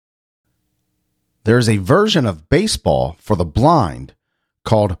There's a version of baseball for the blind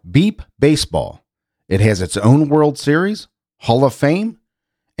called Beep Baseball. It has its own World Series, Hall of Fame,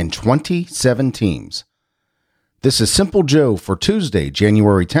 and 27 teams. This is Simple Joe for Tuesday,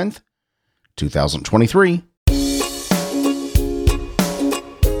 January 10th, 2023.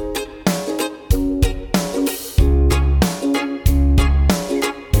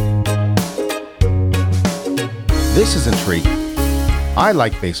 This is intriguing. I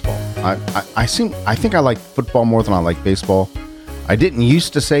like baseball. I think I like football more than I like baseball. I didn't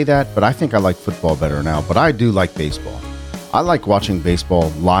used to say that, but I think I like football better now. But I do like baseball. I like watching baseball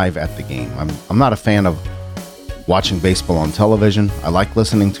live at the game. I'm not a fan of watching baseball on television. I like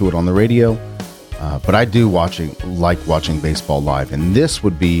listening to it on the radio, but I do like watching baseball live. And this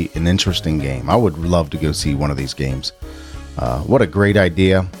would be an interesting game. I would love to go see one of these games. What a great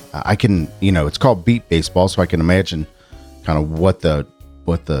idea. I can, it's called Beep Baseball, so I can imagine kind of what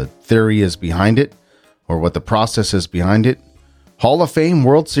the theory is behind it, or what the process is behind it. Hall of Fame,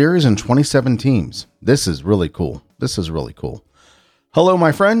 World Series, and 27 teams. This is really cool. Hello,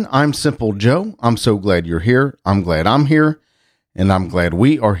 my friend. I'm Simple Joe. I'm so glad you're here. I'm glad I'm here, and I'm glad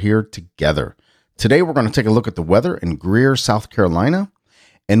we are here together. Today, we're going to take a look at the weather in Greer, South Carolina,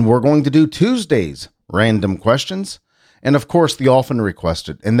 and we're going to do Tuesday's random questions, and of course, the often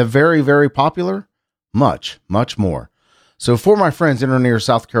requested, and the very, very popular, much, much more. So for my friends in or near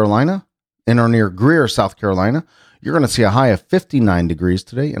South Carolina, in or near Greer, South Carolina, you're going to see a high of 59 degrees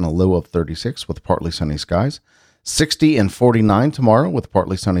today and a low of 36 with partly sunny skies. 60 and 49 tomorrow with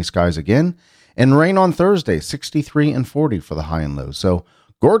partly sunny skies again. And rain on Thursday, 63 and 40 for the high and low. So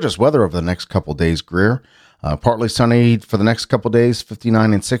gorgeous weather over the next couple days, Greer. Partly sunny for the next couple days,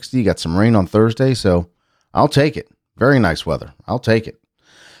 59 and 60. You got some rain on Thursday, so I'll take it. Very nice weather. I'll take it.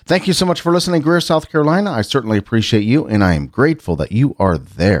 Thank you so much for listening, Greer, South Carolina. I certainly appreciate you, and I am grateful that you are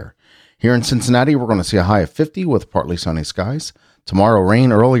there. Here in Cincinnati, we're going to see a high of 50 with partly sunny skies. Tomorrow,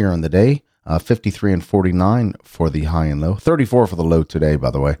 rain earlier in the day, 53 and 49 for the high and low. 34 for the low today,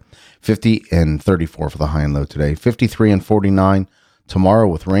 by the way. 50 and 34 for the high and low today. 53 and 49 tomorrow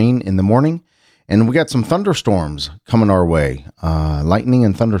with rain in the morning. And we got some thunderstorms coming our way. Lightning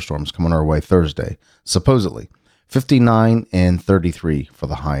and thunderstorms coming our way Thursday, supposedly. 59 and 33 for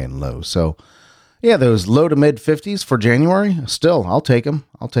the high and low. So, yeah, those low to mid 50s for January, still, I'll take them.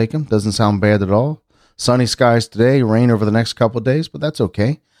 Doesn't sound bad at all. Sunny skies today, rain over the next couple of days, but that's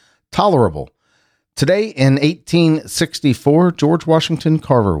okay. Tolerable. Today in 1864, George Washington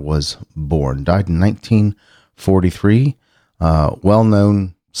Carver was born. Died in 1943.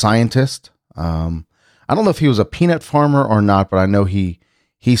 Well-known scientist. I don't know if he was a peanut farmer or not, but I know he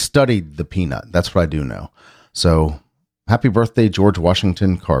studied the peanut. That's what I do know. So, happy birthday, George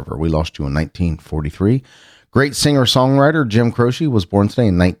Washington Carver. We lost you in 1943. Great singer-songwriter Jim Croce was born today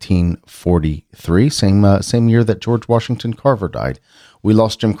in 1943, same year that George Washington Carver died. We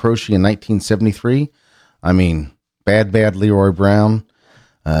lost Jim Croce in 1973. I mean, Bad Leroy Brown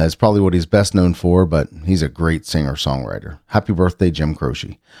is probably what he's best known for, but he's a great singer-songwriter. Happy birthday, Jim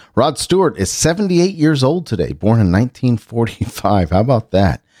Croce. Rod Stewart is 78 years old today, born in 1945. How about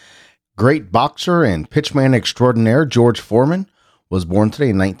that? Great boxer and pitchman extraordinaire George Foreman was born today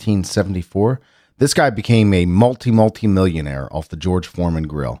in 1974. This guy became a multi-millionaire off the George Foreman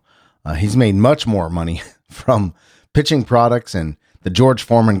grill. He's made much more money from pitching products and the George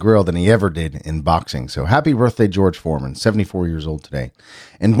Foreman grill than he ever did in boxing. So happy birthday, George Foreman, 74 years old today.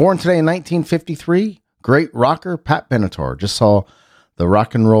 And born today in 1953, great rocker Pat Benatar. Just saw the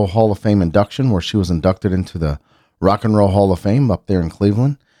Rock and Roll Hall of Fame induction where she was inducted into the Rock and Roll Hall of Fame up there in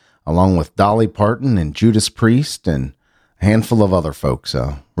Cleveland, along with Dolly Parton and Judas Priest and a handful of other folks.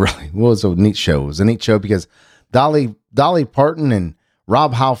 Really, it was a neat show. It was a neat show because Dolly Parton and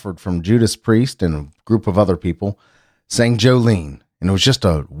Rob Halford from Judas Priest and a group of other people sang Jolene. And it was just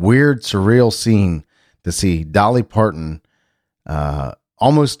a weird, surreal scene to see Dolly Parton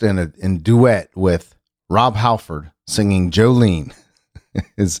almost in duet with Rob Halford singing Jolene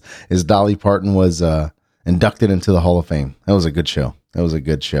as Dolly Parton was inducted into the Hall of Fame. That was a good show.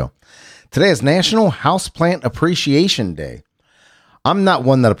 Today is National Houseplant Appreciation Day. I'm not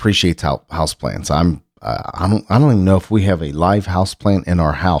one that appreciates houseplants. I don't even know if we have a live houseplant in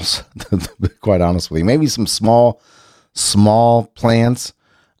our house, to be quite honest with you. Maybe some small plants,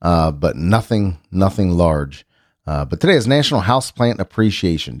 but nothing large. But today is National Houseplant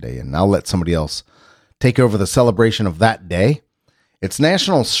Appreciation Day, and I'll let somebody else take over the celebration of that day. It's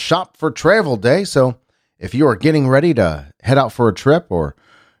National Shop for Travel Day, so if you are getting ready to head out for a trip or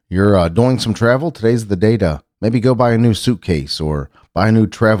you're doing some travel, today's the day to maybe go buy a new suitcase or buy a new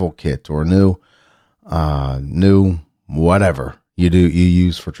travel kit or new whatever you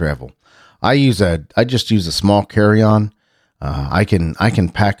use for travel. I just use a small carry-on. I can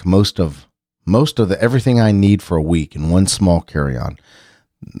pack most of everything I need for a week in one small carry-on.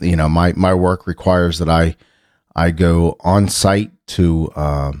 You know, my work requires that I go on site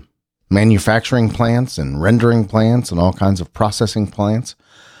to manufacturing plants and rendering plants and all kinds of processing plants.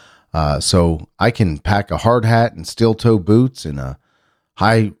 So I can pack a hard hat and steel toe boots and a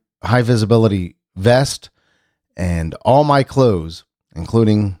high visibility vest and all my clothes,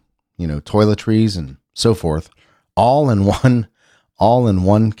 including, you know, toiletries and so forth, all in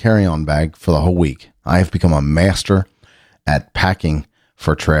one carry-on bag for the whole week. I have become a master at packing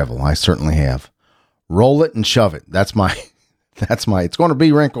for travel. I certainly have. Roll it and shove it. That's my, it's going to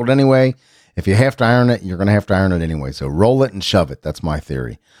be wrinkled anyway. If you have to iron it, you're going to have to iron it anyway. So roll it and shove it. That's my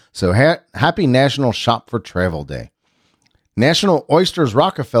theory. So happy National Shop for Travel Day. National Oysters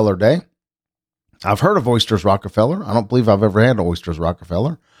Rockefeller Day. I've heard of Oysters Rockefeller. I don't believe I've ever had Oysters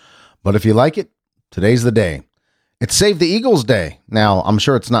Rockefeller. But if you like it, today's the day. It's Save the Eagles Day. Now, I'm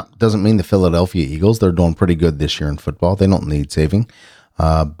sure doesn't mean the Philadelphia Eagles. They're doing pretty good this year in football. They don't need saving.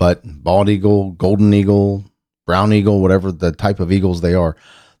 But bald eagle, golden eagle, brown eagle, whatever the type of eagles they are,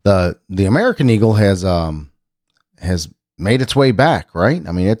 the American eagle has made its way back, right?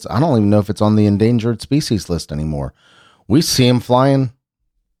 I mean, I don't even know if it's on the endangered species list anymore. We see them flying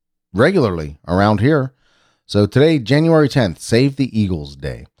regularly around here. So today, January 10th, Save the Eagles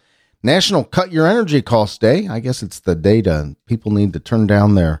Day. National Cut Your Energy Costs Day. I guess it's the day people need to turn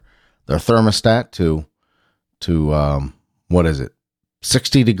down their thermostat to what is it?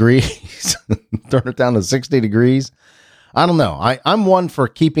 60 degrees. Turn it down to 60 degrees. I don't know. I'm one for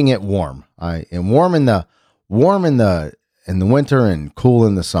keeping it warm. I am warm in the winter and cool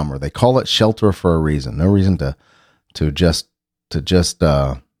in the summer. They call it shelter for a reason. No reason to just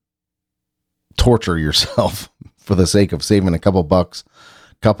torture yourself for the sake of saving a couple bucks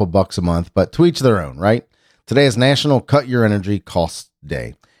a month, but to each their own, right? Today is National Cut Your Energy Costs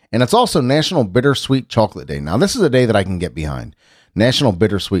Day. And it's also National Bittersweet Chocolate Day. Now, this is a day that I can get behind. National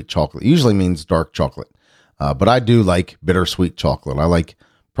Bittersweet Chocolate usually means dark chocolate. But I do like bittersweet chocolate. I like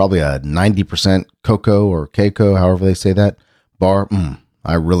probably a 90% cocoa or Keiko, however they say that, bar.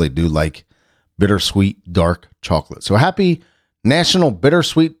 I really do like bittersweet dark chocolate. So happy National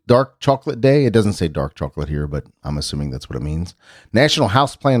Bittersweet Dark Chocolate Day. It doesn't say dark chocolate here, but I'm assuming that's what it means. National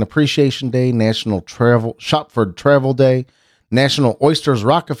Houseplant Appreciation Day, National Shopford Travel Day, National Oysters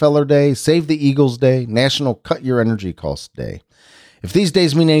Rockefeller Day, Save the Eagles Day, National Cut Your Energy Costs Day. If these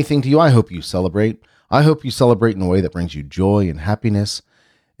days mean anything to you, I hope you celebrate. I hope you celebrate in a way that brings you joy and happiness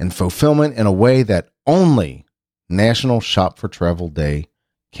and fulfillment in a way that only National Shop for Travel Day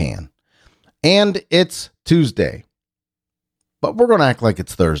can. And it's Tuesday. But we're going to act like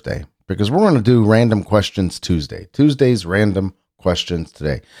it's Thursday because we're going to do Random Questions Tuesday. Tuesday's Random Questions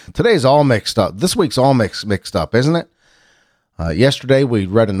today. Today's all mixed up. This week's all mixed up, isn't it? Yesterday we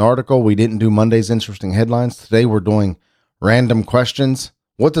read an article. We didn't do Monday's interesting headlines. Today we're doing Random Questions.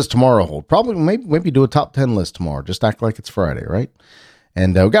 What does tomorrow hold? Probably maybe do a top 10 list tomorrow. Just act like it's Friday, right?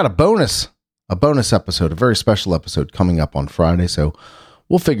 And we got a bonus episode, a very special episode coming up on Friday. So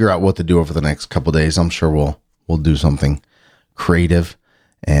we'll figure out what to do over the next couple days. I'm sure we'll do something creative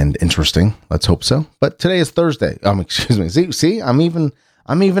and interesting. Let's hope so. But today is Thursday. Excuse me. See, I'm even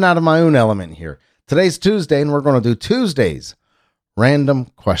out of my own element here. Today's Tuesday, and we're going to do Tuesday's Random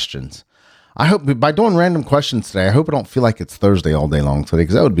Questions. I hope by doing random questions today, I hope I don't feel like it's Thursday all day long today,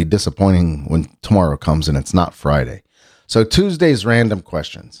 because that would be disappointing when tomorrow comes and it's not Friday. So Tuesday's Random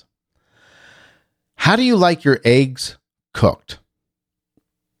Questions. How do you like your eggs cooked?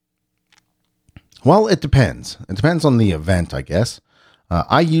 Well, it depends. It depends on the event, I guess.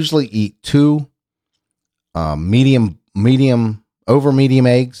 I usually eat 2 over medium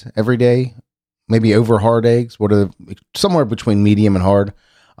eggs every day, maybe over hard eggs. Somewhere between medium and hard.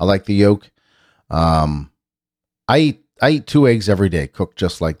 I like the yolk. I eat 2 eggs every day, cooked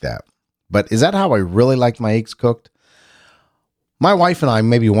just like that. But is that how I really like my eggs cooked? My wife and I,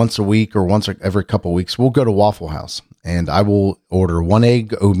 maybe once a week or once every couple of weeks, we'll go to Waffle House, and I will order 1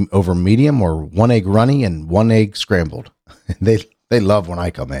 egg over medium or 1 egg runny and 1 egg scrambled. They love when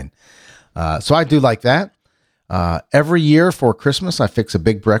I come in. So I do like that. Every year for Christmas, I fix a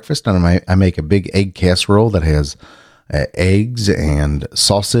big breakfast, and I make a big egg casserole that has eggs and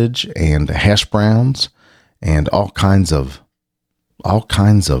sausage and hash browns and all kinds of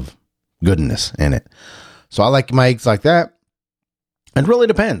goodness in it. So I like my eggs like that. It really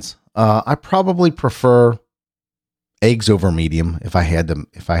depends. I probably prefer eggs over medium if I had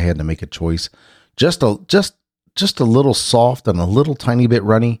to make a choice. Just a little soft and a little tiny bit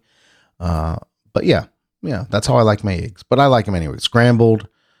runny. But yeah, that's how I like my eggs. But I like them anyway. Scrambled,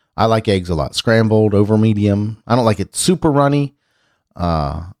 I like eggs a lot. Scrambled, over medium. I don't like it super runny.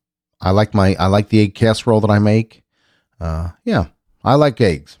 I like the egg casserole that I make. Yeah, I like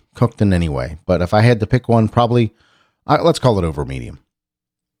eggs cooked in any way. But if I had to pick one, probably, let's call it over medium.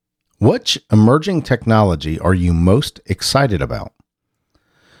 Which emerging technology are you most excited about?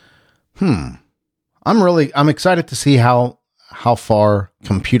 I'm excited to see how far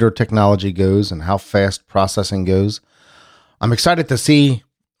computer technology goes and how fast processing goes. I'm excited to see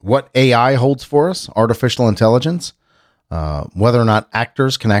what AI holds for us, artificial intelligence, whether or not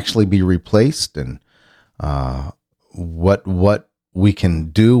actors can actually be replaced, and what we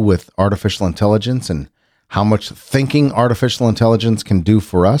can do with artificial intelligence, and how much thinking artificial intelligence can do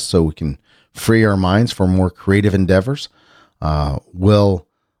for us, so we can free our minds for more creative endeavors. Will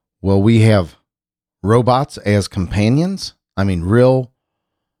we have robots as companions? I mean, real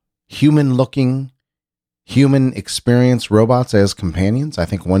human-looking, human experience robots as companions. I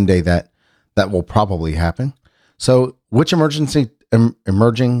think one day that will probably happen. So which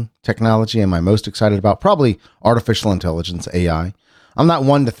emerging technology am I most excited about? Probably artificial intelligence, AI. I'm not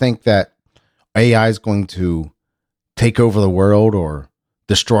one to think that AI is going to take over the world or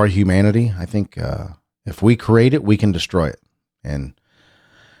destroy humanity. I think if we create it, we can destroy it. And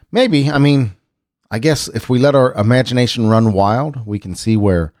maybe, I guess if we let our imagination run wild, we can see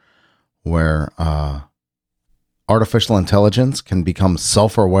where artificial intelligence can become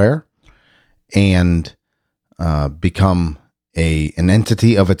self-aware and become an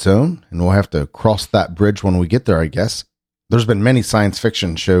entity of its own. And we'll have to cross that bridge when we get there, I guess. There's been many science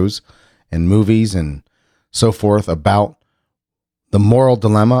fiction shows and movies and so forth about the moral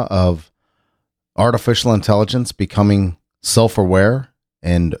dilemma of artificial intelligence becoming self-aware,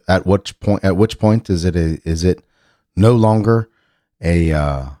 and at which point is it no longer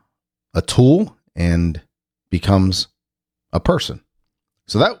a tool and becomes a person.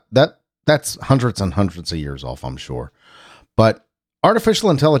 So that's hundreds and hundreds of years off, I'm sure. But artificial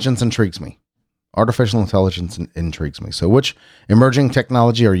intelligence intrigues me. So which emerging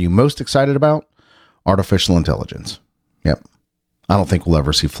technology are you most excited about? Artificial intelligence. Yep. I don't think we'll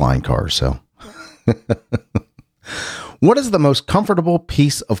ever see flying cars, so. What is the most comfortable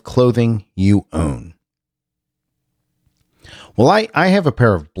piece of clothing you own? Well, I have a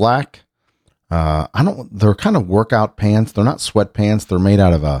pair of black, they're kind of workout pants. They're not sweatpants. They're made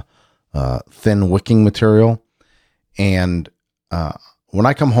out of a thin wicking material. And when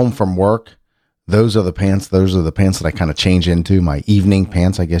I come home from work, those are the pants that I kind of change into, my evening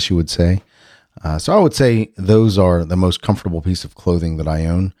pants, I guess you would say. So I would say those are the most comfortable piece of clothing that I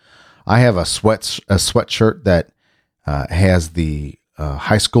own. I have a sweatshirt that has the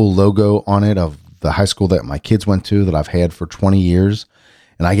high school logo on it of the high school that my kids went to, that I've had for 20 years.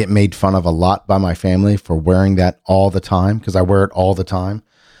 And I get made fun of a lot by my family for wearing that all the time, because I wear it all the time.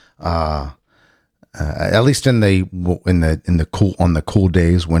 At least on the cool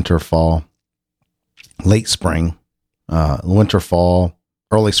days, winter, fall, late spring, winter, fall,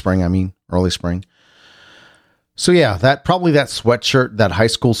 early spring. So yeah, that sweatshirt, that high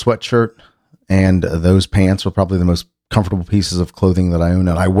school sweatshirt, and those pants are probably the most comfortable pieces of clothing that I own,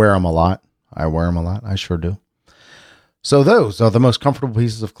 and I wear them a lot. I sure do. So those are the most comfortable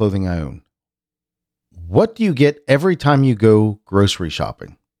pieces of clothing I own. What do you get every time you go grocery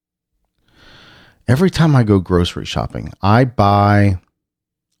shopping? Every time I go grocery shopping, I buy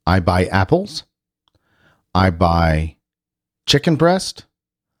apples. I buy chicken breast.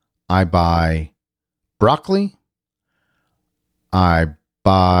 I buy broccoli. I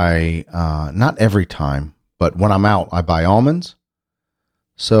buy, not every time, but when I'm out, I buy almonds.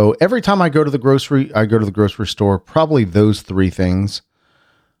 So every time I go to the grocery store, probably those three things,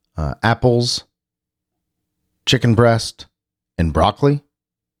 apples, chicken breast, and broccoli.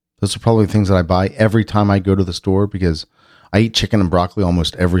 Those are probably the things that I buy every time I go to the store, because I eat chicken and broccoli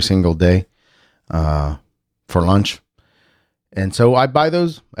almost every single day for lunch. And so I buy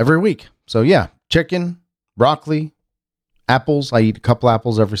those every week. So yeah, chicken, broccoli, apples. I eat a couple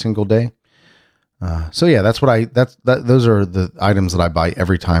apples every single day. So yeah, those are the items that I buy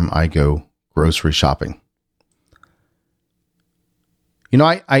every time I go grocery shopping. You know,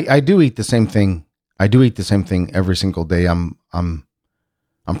 I do eat the same thing. I do eat the same thing every single day. I'm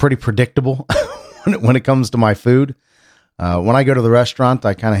pretty predictable when it comes to my food. When I go to the restaurant,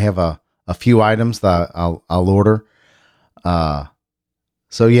 I kind of have a few items that I'll order.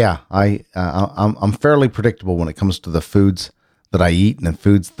 So yeah, I'm fairly predictable when it comes to the foods that I eat and the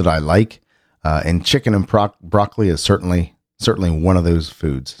foods that I like. And chicken and broccoli is certainly one of those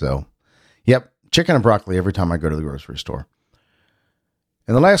foods. So, yep, chicken and broccoli every time I go to the grocery store.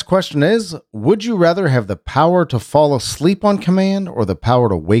 And the last question is, would you rather have the power to fall asleep on command or the power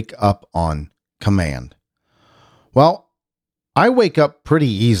to wake up on command? Well, I wake up pretty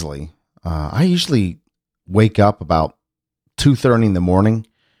easily. I usually wake up about 2:30 in the morning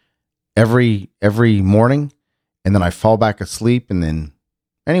every morning, and then I fall back asleep, and then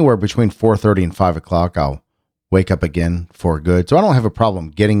anywhere between 4:30 and 5 o'clock, I'll wake up again for good. So I don't have a problem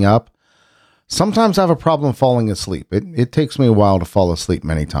getting up. Sometimes I have a problem falling asleep. It takes me a while to fall asleep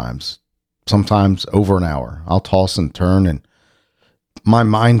many times, sometimes over an hour. I'll toss and turn, and my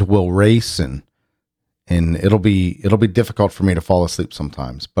mind will race, and it'll be difficult for me to fall asleep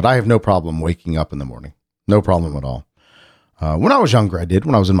sometimes. But I have no problem waking up in the morning. No problem at all. When I was younger, I did.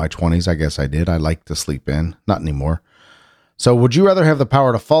 When I was in my 20s, I guess I did. I liked to sleep in. Not anymore. So would you rather have the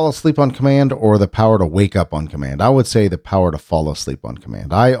power to fall asleep on command or the power to wake up on command? I would say the power to fall asleep on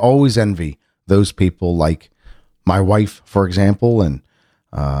command. I always envy those people, like my wife, for example. And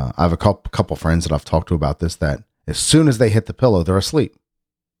I have a couple friends that I've talked to about this, that as soon as they hit the pillow, they're asleep.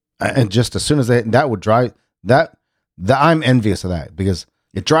 And just as soon as that would drive that I'm envious of that, because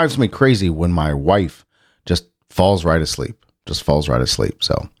it drives me crazy when my wife just falls right asleep.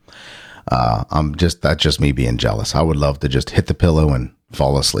 So that's just me being jealous. I would love to just hit the pillow and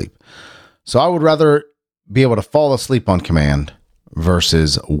fall asleep. So I would rather be able to fall asleep on command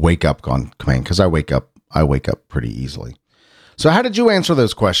versus wake up on command, because I wake up pretty easily. So how did you answer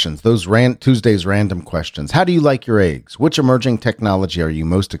those questions? Those Tuesday's random questions. How do you like your eggs? Which emerging technology are you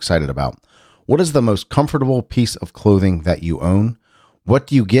most excited about? What is the most comfortable piece of clothing that you own? What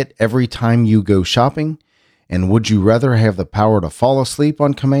do you get every time you go shopping? And would you rather have the power to fall asleep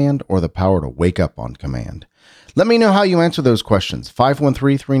on command or the power to wake up on command? Let me know how you answer those questions.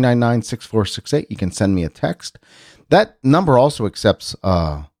 513-399-6468. You can send me a text. That number also accepts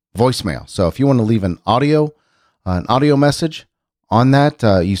voicemail. So if you want to leave an audio message on that,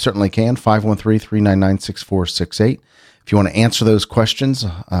 you certainly can. 513-399-6468. If you want to answer those questions,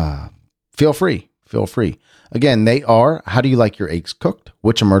 feel free. Again, they are: how do you like your eggs cooked?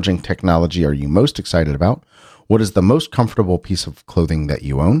 Which emerging technology are you most excited about? What is the most comfortable piece of clothing that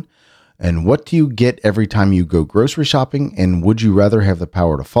you own? And what do you get every time you go grocery shopping? And would you rather have the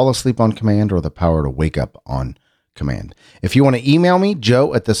power to fall asleep on command or the power to wake up on command? If you want to email me,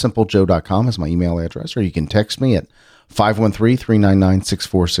 joe@thesimplejoe.com is my email address, or you can text me at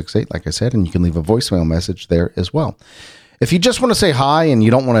 513-399-6468, like I said, and you can leave a voicemail message there as well. If you just want to say hi and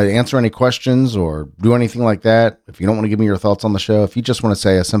you don't want to answer any questions or do anything like that, if you don't want to give me your thoughts on the show, if you just want to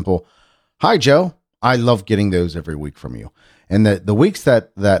say a simple, "Hi, Joe," I love getting those every week from you. And the weeks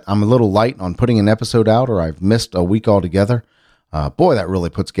that I'm a little light on putting an episode out, or I've missed a week altogether, boy, that really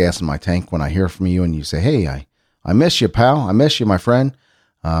puts gas in my tank when I hear from you and you say, "Hey, I miss you, pal. I miss you, my friend."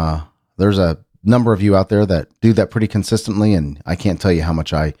 There's a number of you out there that do that pretty consistently, and I can't tell you how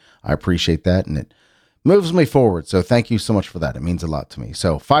much I appreciate that, and it moves me forward. So thank you so much for that. It means a lot to me.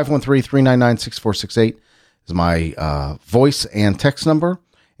 So 513-399-6468 is my voice and text number,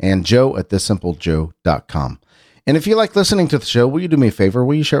 and joe@thesimplejoe.com. And if you like listening to the show, will you do me a favor?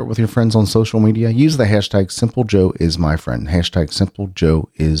 Will you share it with your friends on social media? Use the hashtag #SimpleJoeIsMyFriend. Hashtag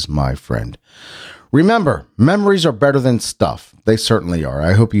 #SimpleJoeIsMyFriend. Remember, memories are better than stuff. They certainly are.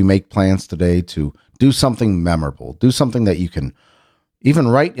 I hope you make plans today to do something memorable. Do something that you can even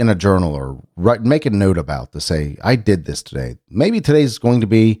write in a journal or make a note about, to say, "I did this today." Maybe today's going to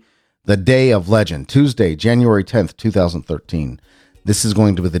be the day of legend, Tuesday, January 10th, 2013. This is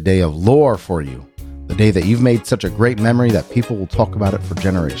going to be the day of lore for you. The day that you've made such a great memory that people will talk about it for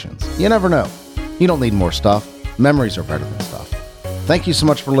generations. You never know. You don't need more stuff. Memories are better than stuff. Thank you so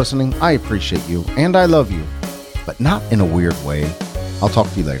much for listening. I appreciate you, and I love you, but not in a weird way. I'll talk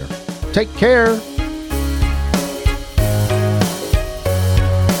to you later. Take care.